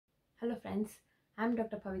Hello friends, I'm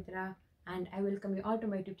Dr. Pavitra and I welcome you all to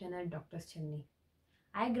my YouTube channel Doctor's Chennai.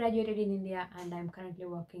 I graduated in India and I'm currently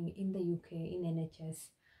working in the UK in NHS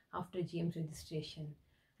after GM's registration.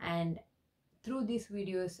 And through these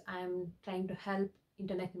videos, I'm trying to help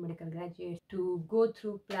international medical graduates to go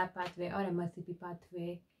through Plab pathway or MRCP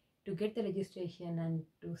pathway to get the registration and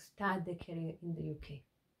to start their career in the UK.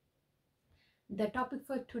 The topic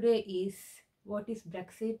for today is what is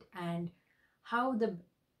Brexit and how the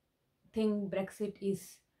thing Brexit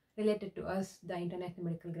is related to us, the international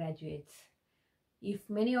medical graduates. If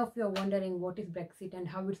many of you are wondering what is Brexit and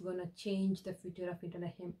how it's going to change the future of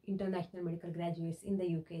international medical graduates in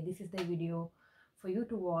the UK, this is the video for you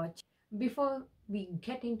to watch. Before we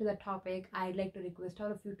get into the topic, I'd like to request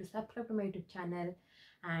all of you to subscribe to my YouTube channel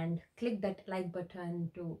and click that like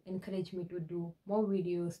button to encourage me to do more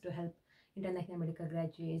videos to help international medical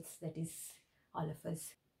graduates, that is all of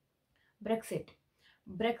us.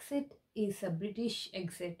 Brexit is a British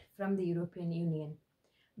exit from the European Union.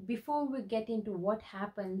 Before we get into what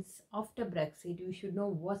happens after Brexit, you should know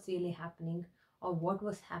what's really happening or what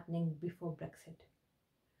was happening before Brexit.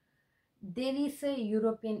 There is a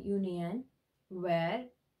European Union where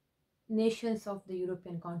nations of the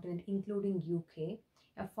European continent, including UK,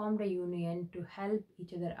 have formed a union to help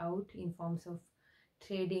each other out in forms of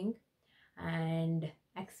trading and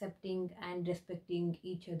accepting and respecting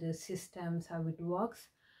each other's systems, how it works.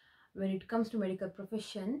 When it comes to medical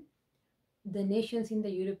profession, the nations in the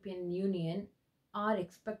European Union are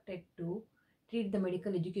expected to treat the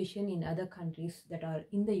medical education in other countries that are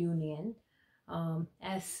in the Union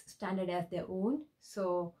as standard as their own.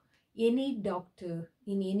 So any doctor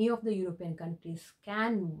in any of the European countries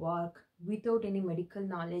can work without any medical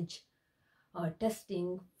knowledge or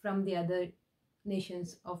testing from the other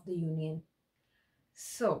nations of the Union.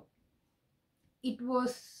 So it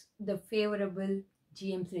was the favorable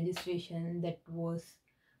GM's registration that was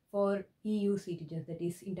for EU citizens, that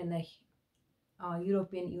is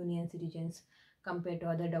European Union citizens, compared to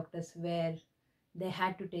other doctors where they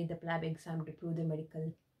had to take the Plab exam to prove their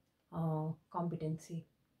medical competency.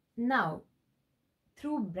 Now,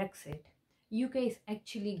 through Brexit, UK is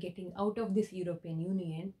actually getting out of this European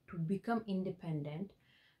Union to become independent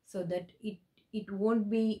so that it won't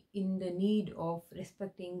be in the need of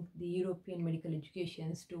respecting the European medical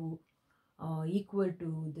educations to equal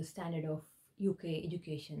to the standard of UK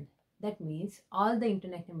education. That means all the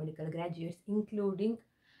international medical graduates, including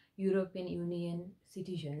European Union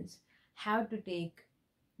citizens, have to take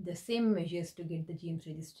the same measures to get the GM's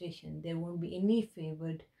registration. There won't be any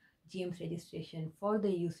favored GM's registration for the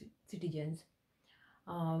EU citizens,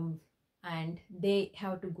 and they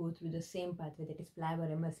have to go through the same pathway, that is Plab or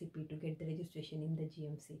MRCP, to get the registration in the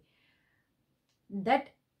GMC.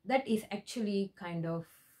 That is actually kind of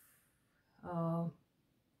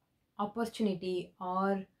opportunity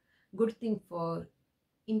or good thing for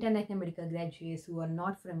international medical graduates who are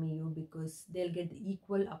not from EU, because they'll get the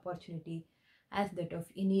equal opportunity as that of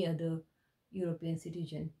any other European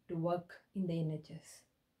citizen to work in the NHS.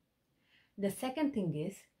 The second thing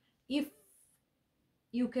is, if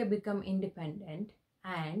UK become independent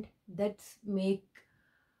and that's make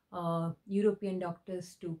European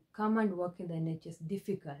doctors to come and work in the NHS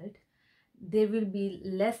difficult, there will be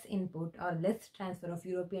less input or less transfer of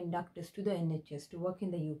European doctors to the NHS to work in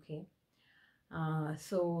the UK.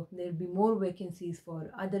 So there will be more vacancies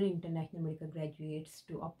for other international medical graduates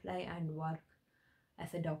to apply and work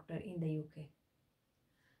as a doctor in the UK.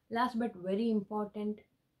 Last but very important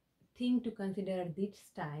thing to consider at this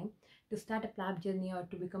time to start a Plab journey or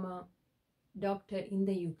to become a doctor in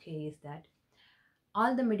the UK is that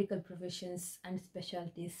all the medical professions and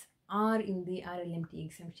specialties are in the RLMT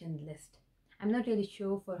exemption list. I'm not really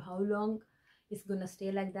sure for how long it's gonna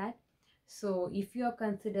stay like that. So if you are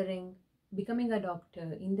considering becoming a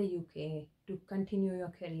doctor in the UK to continue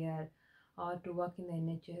your career or to work in the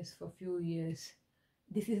NHS for a few years,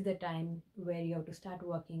 this is the time where you have to start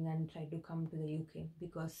working and try to come to the UK,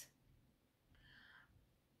 because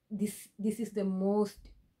this is the most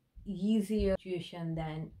easier situation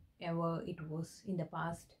than ever it was in the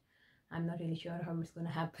past. I'm not really sure how it's going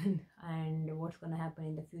to happen and what's going to happen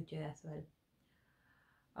in the future as well.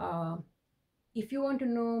 If you want to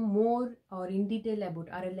know more or in detail about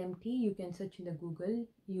RLMT, you can search in the Google.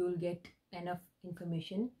 You will get enough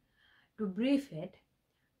information. To brief it,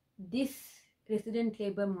 this resident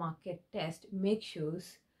labor market test makes sure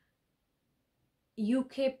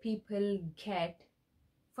UK people get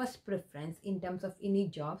first preference in terms of any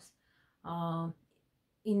jobs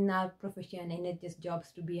in our profession, NHS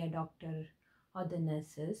jobs, to be a doctor or the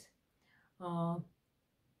nurses.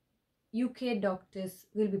 UK doctors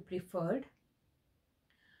will be preferred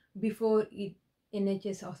before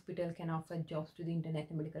NHS hospital can offer jobs to the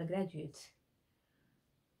international medical graduates.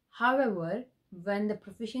 However, when the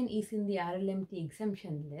profession is in the RLMT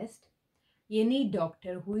exemption list, any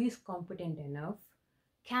doctor who is competent enough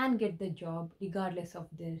can get the job regardless of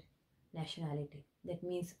their nationality. That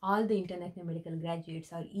means all the international medical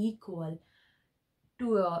graduates are equal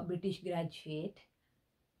to a British graduate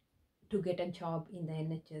to get a job in the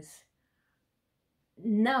NHS.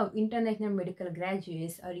 Now, international medical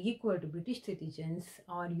graduates are equal to British citizens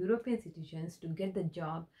or European citizens to get the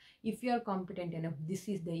job. If you are competent enough, this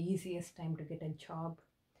is the easiest time to get a job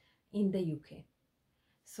in the UK.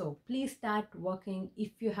 So please start working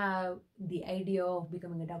if you have the idea of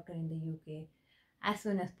becoming a doctor in the UK as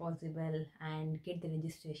soon as possible and get the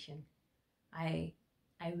registration. I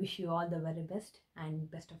wish you all the very best and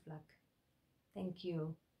best of luck. Thank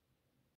you.